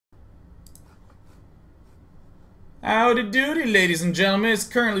Howdy doody, ladies and gentlemen. It's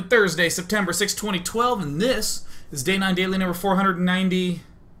currently Thursday, September 6, 2012, and this is Day 9 Daily number 490...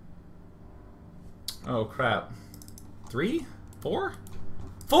 Oh, crap. 3? 4?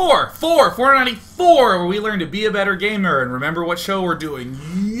 494, where we learn to be a better gamer and remember what show we're doing.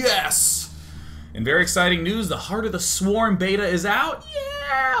 Yes! In very exciting news, the Heart of the Swarm beta is out.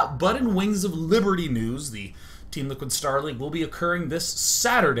 Yeah! But in Wings of Liberty news, the Team Liquid Star League will be occurring this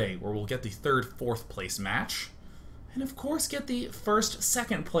Saturday, where we'll get the 3rd, 4th place match. And of course, get the 1st,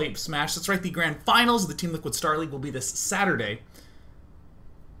 2nd place match. That's right, the Grand Finals of the Team Liquid Star League will be this Saturday.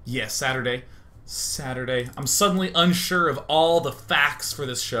 Yes, Saturday. I'm suddenly unsure of all the facts for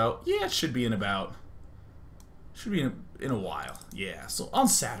this show. Yeah, it should be in about... Should be in a while. Yeah, so on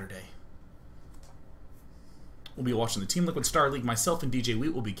Saturday. We'll be watching the Team Liquid Star League. Myself and DJ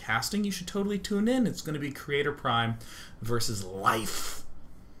Wheat will be casting. You should totally tune in. It's going to be Creator Prime versus Life.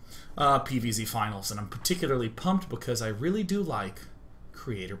 PVZ Finals, and I'm particularly pumped because I really do like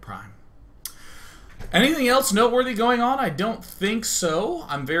Creator Prime. Anything else noteworthy going on? I don't think so.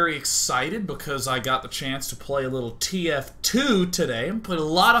 I'm very excited because I got the chance to play a little TF2 today. I played a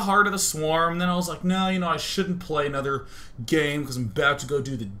lot of Heart of the Swarm, and then I was like, no, I shouldn't play another game because I'm about to go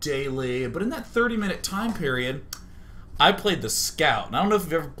do the daily. But in that 30-minute time period, I played the Scout. And I don't know if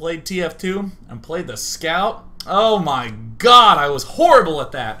you've ever played TF2 and played the Scout. Oh my god, I was horrible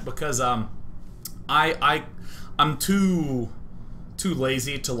at that because I'm too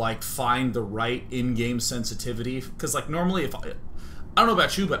lazy to like find the right in-game sensitivity, because like normally if I don't know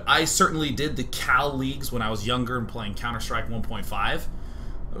about you, but I certainly did the Cal leagues when I was younger and playing Counter-Strike 1.5.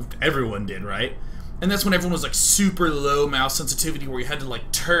 Everyone did, right? And that's when everyone was like super low mouse sensitivity, where you had to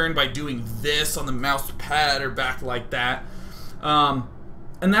like turn by doing this on the mouse pad or back like that.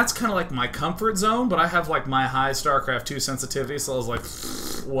 And that's kind of like my comfort zone, but I have like my high StarCraft 2 sensitivity, so I was like,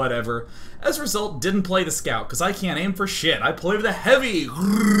 whatever. As a result, didn't play the Scout, because I can't aim for shit. I play with the Heavy.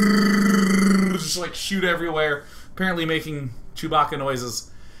 Just like shoot everywhere, apparently making Chewbacca noises.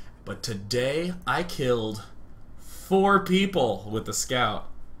 But today, I killed 4 people with the Scout.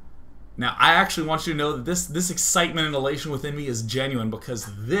 Now, I actually want you to know that this excitement and elation within me is genuine,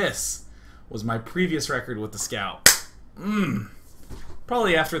 because this was my previous record with the Scout.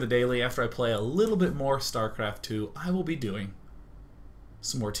 Probably after the daily, after I play a little bit more StarCraft 2, I will be doing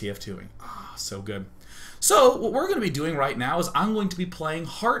some more TF2ing. Ah, so good. So, what we're going to be doing right now is I'm going to be playing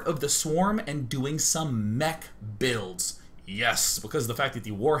Heart of the Swarm and doing some mech builds. Yes, because of the fact that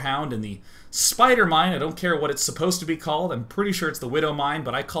the Warhound and the Spider Mine, I don't care what it's supposed to be called, I'm pretty sure it's the Widow Mine,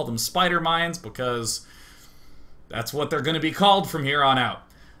 but I call them Spider Mines because that's what they're going to be called from here on out.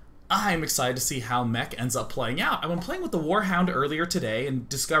 I'm excited to see how Mech ends up playing out. I've been playing with the Warhound earlier today and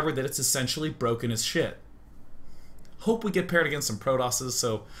discovered that it's essentially broken as shit. Hope we get paired against some Protosses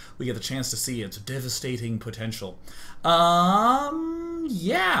so we get the chance to see its devastating potential.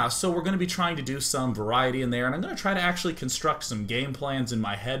 Yeah, so we're going to be trying to do some variety in there, and I'm going to try to actually construct some game plans in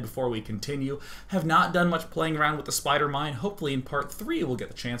my head before we continue. Have not done much playing around with the Spider Mine. Hopefully in part 3 we'll get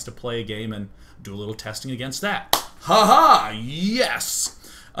the chance to play a game and do a little testing against that. Haha, yes!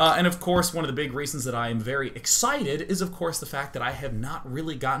 And of course, one of the big reasons that I am very excited is, of course, the fact that I have not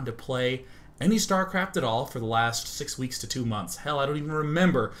really gotten to play any StarCraft at all for the last 6 weeks to 2 months. Hell, I don't even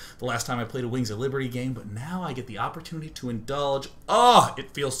remember the last time I played a Wings of Liberty game, but now I get the opportunity to indulge. Oh,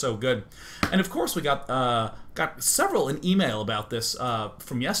 it feels so good. And of course, we got several in email about this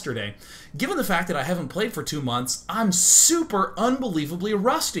from yesterday. Given the fact that I haven't played for 2 months, I'm super unbelievably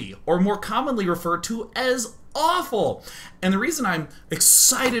rusty, or more commonly referred to as awful. And the reason I'm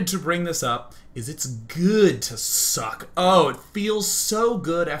excited to bring this up is it's good to suck. Oh, it feels so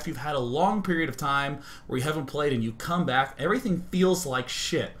good after you've had a long period of time where you haven't played and you come back. Everything feels like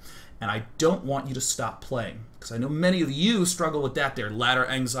shit. And I don't want you to stop playing, because I know many of you struggle with that there ladder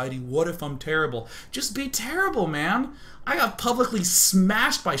anxiety. What if I'm terrible? Just be terrible, man. I got publicly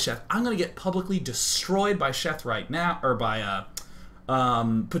smashed by Sheth. I'm going to get publicly destroyed by Sheth right now, or by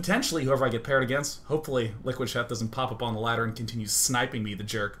potentially whoever I get paired against. Hopefully Liquid Chef doesn't pop up on the ladder and continue sniping me, the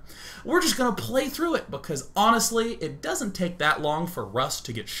jerk. We're just going to play through it, because honestly, it doesn't take that long for rust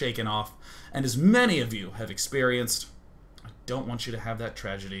to get shaken off. And as many of you have experienced, I don't want you to have that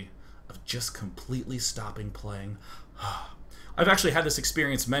tragedy of just completely stopping playing. I've actually had this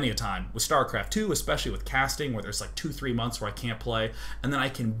experience many a time with StarCraft 2, especially with casting, where there's like 2-3 months where I can't play, and then I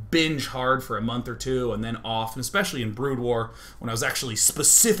can binge hard for a month or two and then off, and especially in Brood War, when I was actually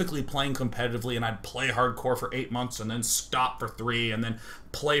specifically playing competitively, and I'd play hardcore for 8 months and then stop for 3 and then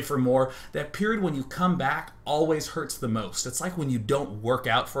play for more. That period when you come back always hurts the most. It's like when you don't work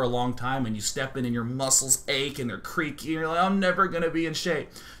out for a long time and you step in and your muscles ache and they're creaky and you're like, I'm never going to be in shape.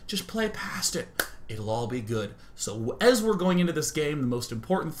 Just play past it. it'll all be good. So as we're going into this game, the most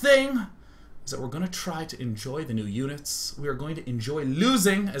important thing is that we're going to try to enjoy the new units. We are going to enjoy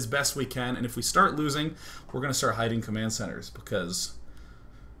losing as best we can, and if we start losing, we're going to start hiding command centers because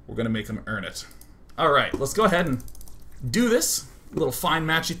we're going to make them earn it. Alright, let's go ahead and do this little fine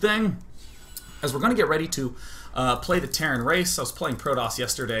matchy thing as we're going to get ready to play the Terran race. I was playing Protoss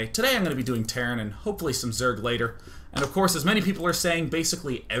yesterday. Today I'm going to be doing Terran and hopefully some Zerg later. And of course, as many people are saying,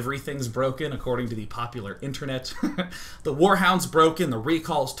 basically everything's broken according to the popular internet. The Warhound's broken, the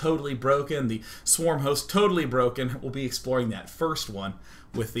Recall's totally broken, the Swarm Host totally broken. We'll be exploring that first one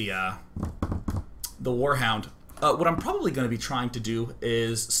with the Warhound. What I'm probably going to be trying to do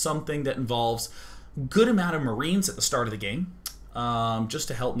is something that involves a good amount of Marines at the start of the game, just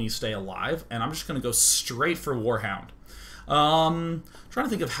to help me stay alive, and I'm just going to go straight for Warhound. Trying to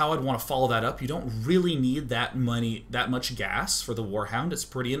think of how I'd want to follow that up. You don't really need that much gas for the Warhound. It's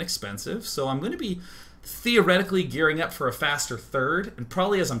pretty inexpensive, so I'm going to be theoretically gearing up for a faster third, and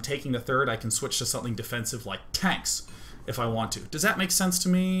probably as I'm taking the third, I can switch to something defensive like tanks if I want to. Does that make sense to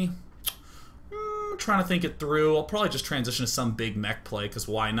me? Trying to think it through. I'll probably just transition to some big mech play, because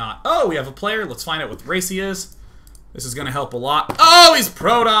why not? Oh, we have a player. Let's find out what race he is. This is going to help a lot. Oh, he's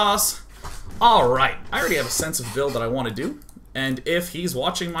Protoss! Alright, I already have a sense of build that I want to do, and if he's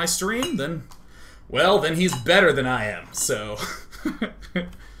watching my stream, then, well, then he's better than I am, so...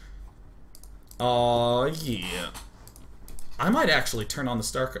 Aw, yeah. I might actually turn on the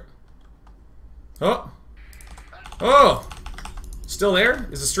Star... Oh! Oh! Still there?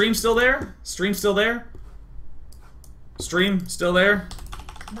 Is the stream still there? Stream still there? Stream still there?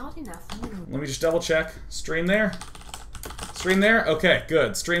 Not enough. Let me just double check. Stream there? Stream there? Okay,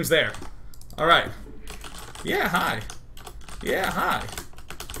 good. Stream's there. Alright. Yeah, hi. Yeah, hi.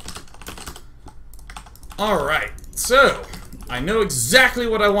 Alright, so, I know exactly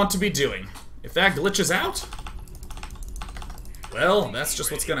what I want to be doing. If that glitches out, well, that's just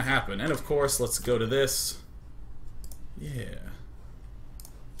what's gonna happen. And of course, let's go to this. Yeah.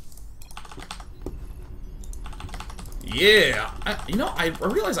 Yeah. I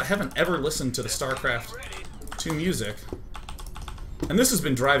realize I haven't ever listened to the StarCraft 2 music. And this has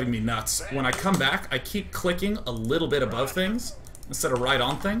been driving me nuts. When I come back, I keep clicking a little bit above things instead of right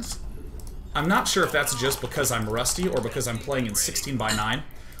on things. I'm not sure if that's just because I'm rusty or because I'm playing in 16:9.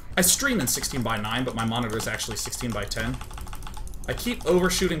 I stream in 16:9, but my monitor is actually 16:10. I keep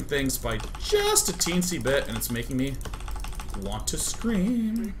overshooting things by just a teensy bit, and it's making me want to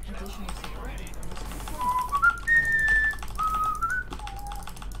scream.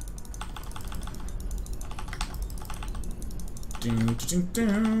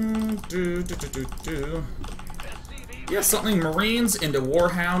 Yeah, something Marines into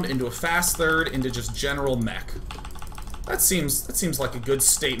Warhound, into a fast third, into just general mech. That seems like a good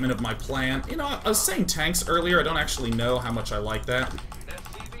statement of my plan. You know, I was saying tanks earlier. I don't actually know how much I like that.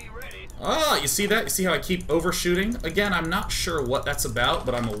 Oh, you see that? You see how I keep overshooting? Again, I'm not sure what that's about,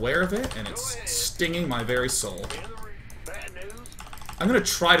 but I'm aware of it, and it's stinging my very soul. I'm gonna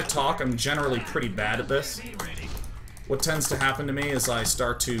try to talk. I'm generally pretty bad at this. What tends to happen to me is I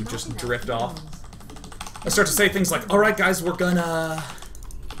start to just drift off. I start to say things like, alright guys, we're gonna...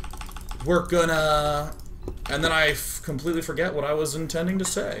 And then I completely forget what I was intending to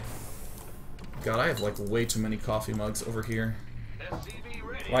say. God, I have like way too many coffee mugs over here.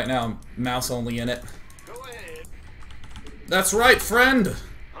 Right now, I'm mouse only in it. That's right, friend!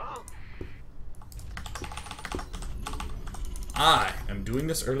 I am doing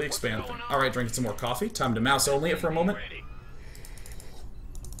this early expand thing. Alright, drinking some more coffee. Time to mouse only it for a moment.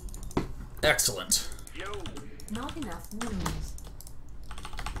 Excellent. Not enough news.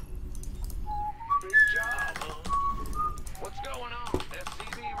 Big job, huh? What's going on?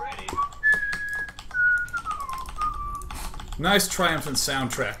 SCV ready. Nice triumphant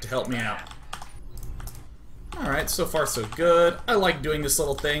soundtrack to help me out. Alright, so far so good. I like doing this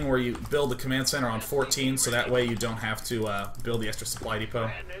little thing where you build the command center on 14, so that way you don't have to build the extra supply depot.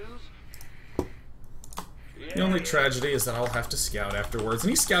 The only tragedy is that I'll have to scout afterwards. And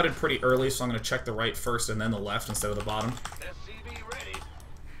he scouted pretty early, so I'm going to check the right first and then the left instead of the bottom.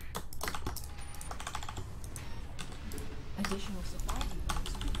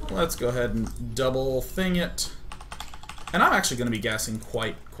 Let's go ahead and double thing it. And I'm actually going to be gassing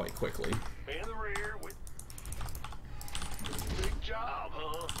quite quickly.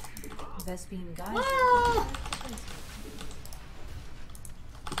 Vespine guys. Ah!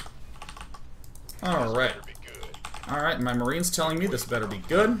 Alright. Alright, my Marine's telling me this better be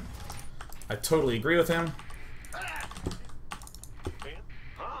good. I totally agree with him.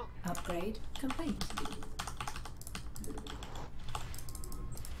 Upgrade complete.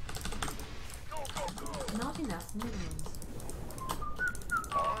 enough minerals.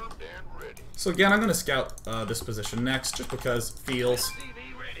 Armed and ready. So again, I'm going to scout this position next, just because feels.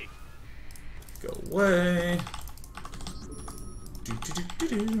 SCV ready. Go away.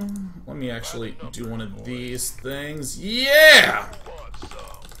 Let me actually do one of these things. Yeah! Want some?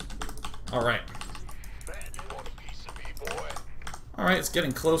 Alright. You want a piece of me, boy? Alright, it's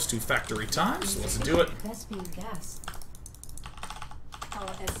getting close to factory time, so let's do it. Vespine gas. Our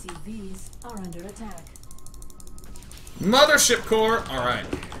SCVs are under attack. Mothership core! Alright.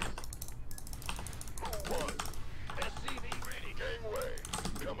 Who won? SCV ready. Gangway.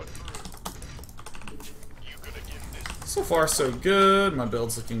 Coming through. You gonna get this? So far, so good. My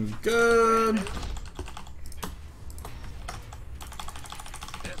build's looking good.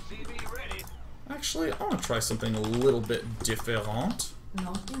 SCV ready. Actually, I want to try something a little bit different.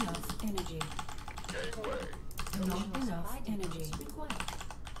 Not enough energy. Gangway. Not enough energy.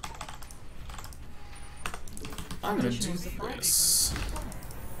 I'm gonna do this.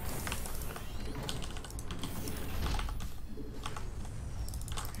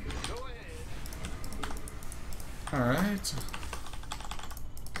 Go ahead. Alright.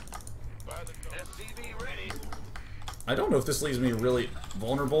 By the SCV ready. I don't know if this leaves me really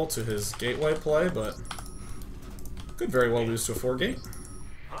vulnerable to his gateway play, but could very well lose to a 4-gate.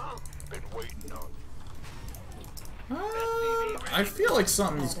 Huh? Been waiting on. I feel like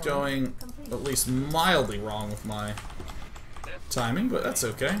something's going at least mildly wrong with my timing, but that's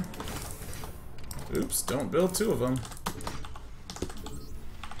okay. Oops, don't build two of them.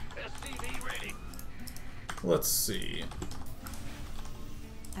 SCV ready. Let's see.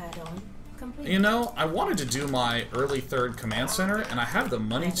 Add-on complete. You know, I wanted to do my early third command center, and I have the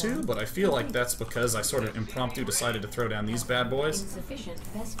money to, but I feel like that's because I sort of impromptu decided to throw down these bad boys. Insufficient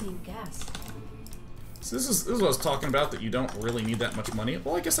Vespine gas. So this is what I was talking about, that you don't really need that much money.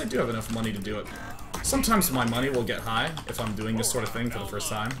 Well, I guess I do have enough money to do it. Sometimes my money will get high if I'm doing this sort of thing for the first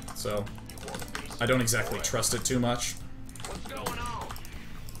time, so I don't exactly trust it too much. What's going on?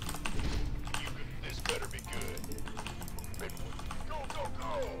 This better be good. Go, go,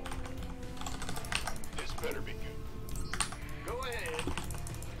 go! This better be good. Go ahead.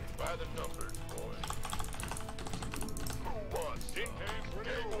 By the numbers, boy. Who wants some?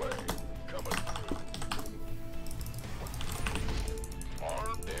 Gangway. Coming through.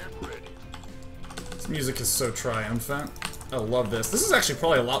 Armed and ready. This music is so triumphant. I love this. This is actually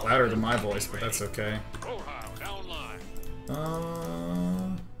probably a lot louder than my voice, but that's okay. Warhound, down line.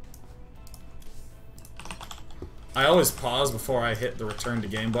 I always pause before I hit the return to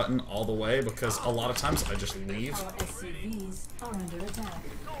game button all the way, because a lot of times I just leave. Our SCVs are under attack.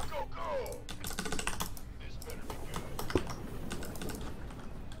 Go, go, go! This better be good.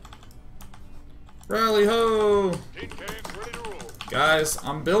 Rally ho! Tin cans ready to roll. Guys,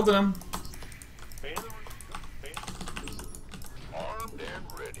 I'm building them. Armed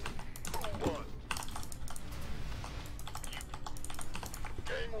and ready. Who won?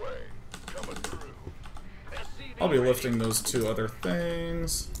 Gangway. Coming through. SCV I'll be ready. lifting those two other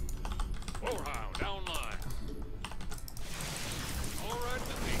things. Warhound, down line. All right,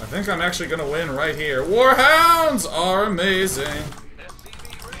 I think I'm actually gonna win right here. Warhounds are amazing.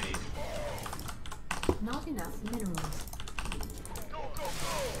 SCV ready. Not enough minerals. Go, go, go!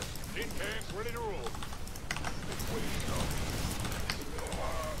 Tin cans ready to roll.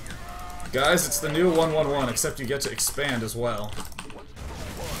 Guys, it's the new 111, except you get to expand as well.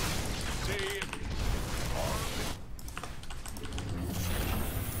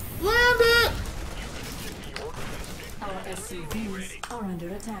 Land it! Our SCVs are under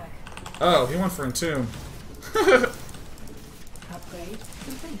attack. Oh, he went for Entomb. Upgrade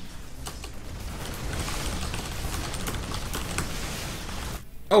complete.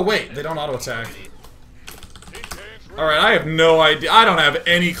 Oh wait, they don't auto-attack. Alright, I have no idea. I don't have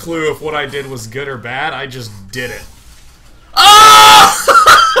any clue if what I did was good or bad. I just did it. Ah!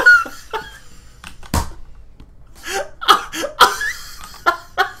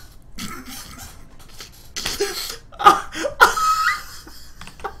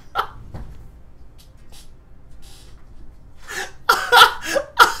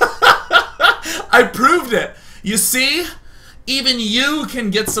 I proved it. You see? Even you can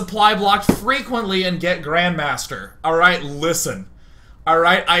get supply blocked frequently and get Grandmaster. Alright, listen.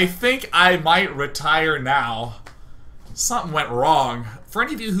 Alright, I think I might retire now. Something went wrong. For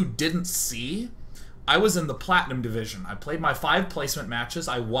any of you who didn't see, I was in the Platinum division. I played my 5 placement matches.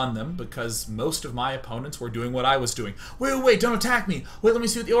 I won them because most of my opponents were doing what I was doing. Wait, don't attack me. Wait, let me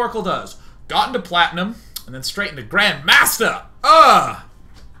see what the Oracle does. Got into Platinum, and then straight into Grandmaster. Ugh!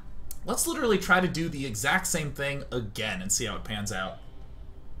 Let's literally try to do the exact same thing again and see how it pans out.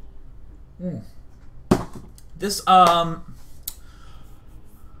 This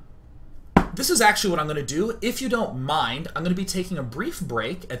is actually what I'm going to do. If you don't mind, I'm going to be taking a brief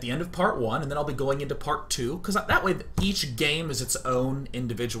break at the end of part 1, and then I'll be going into part 2, because that way each game is its own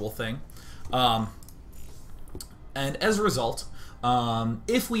individual thing. And as a result,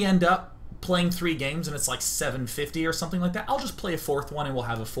 if we end up playing 3 games and it's like 750 or something like that, I'll just play a 4th one and we'll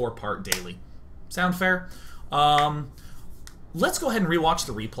have a 4-part daily. Sound fair? Let's go ahead and rewatch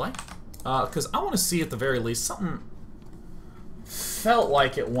the replay, because I want to see at the very least something felt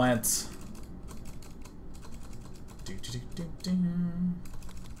like it went...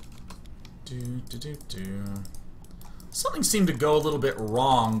 Something seemed to go a little bit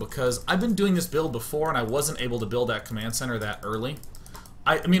wrong, because I've been doing this build before and I wasn't able to build that command center that early.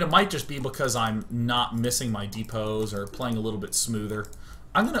 I mean, it might just be because I'm not missing my depots or playing a little bit smoother.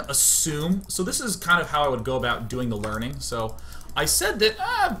 I'm going to assume... So this is kind of how I would go about doing the learning. So I said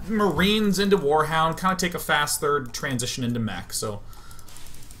that Marines into Warhound, kind of take a fast third, transition into Mech. So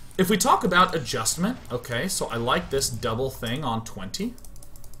if we talk about adjustment, okay, so I like this double thing on 20.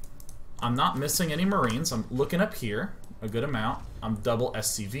 I'm not missing any Marines. I'm looking up here a good amount. I'm double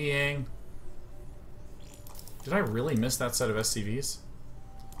SCVing. Did I really miss that set of SCVs?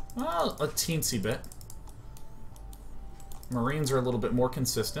 Well, a teensy bit. Marines are a little bit more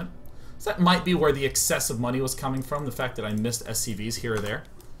consistent. So that might be where the excessive money was coming from, the fact that I missed SCVs here or there.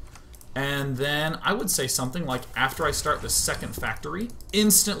 And then I would say something like, after I start the second factory,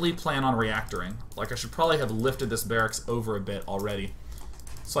 instantly plan on reactoring. Like, I should probably have lifted this barracks over a bit already.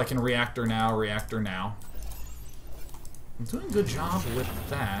 So I can reactor now, reactor now. I'm doing a good job with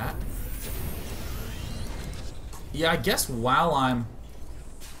that. Yeah, I guess while I'm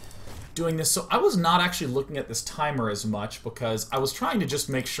doing this, so I was not actually looking at this timer as much, because I was trying to just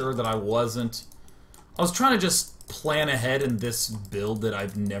make sure that I was trying to just plan ahead in this build that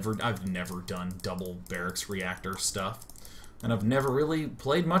I've never done double barracks reactor stuff. And I've never really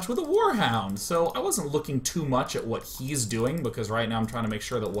played much with a warhound, so I wasn't looking too much at what he's doing, because right now I'm trying to make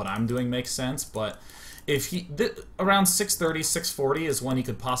sure that what I'm doing makes sense. But if around 630, 640 is when he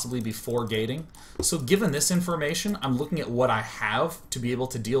could possibly be 4-gating. So given this information, I'm looking at what I have to be able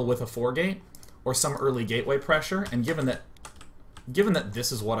to deal with a 4-gate or some early gateway pressure, and given that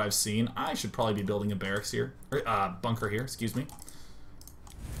this is what I've seen, I should probably be building a barracks here, or bunker here, excuse me.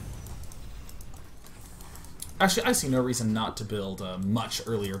 Actually, I see no reason not to build a much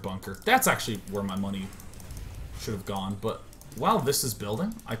earlier bunker. That's actually where my money should have gone, but while this is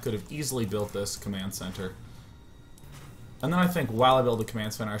building, I could have easily built this command center. And then I think while I build the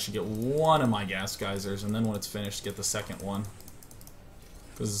command center, I should get one of my gas geysers, and then when it's finished, get the second one.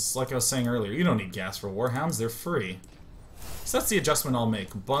 Because, like I was saying earlier, you don't need gas for warhounds, they're free. So that's the adjustment I'll make.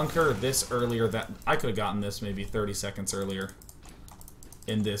 Bunker this earlier, that I could have gotten this maybe 30 seconds earlier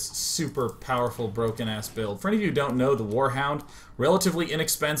in this super powerful broken-ass build. For any of you who don't know, the Warhound, relatively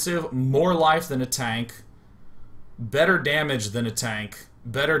inexpensive, more life than a tank, better damage than a tank,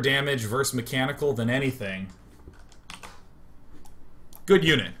 better damage versus mechanical than anything. Good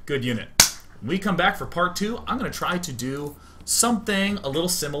unit, good unit. When we come back for part 2, I'm going to try to do something a little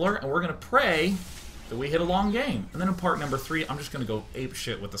similar, and we're going to pray that we hit a long game. And then in part number 3, I'm just going to go ape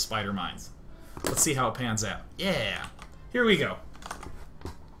shit with the spider mines. Let's see how it pans out. Yeah, here we go.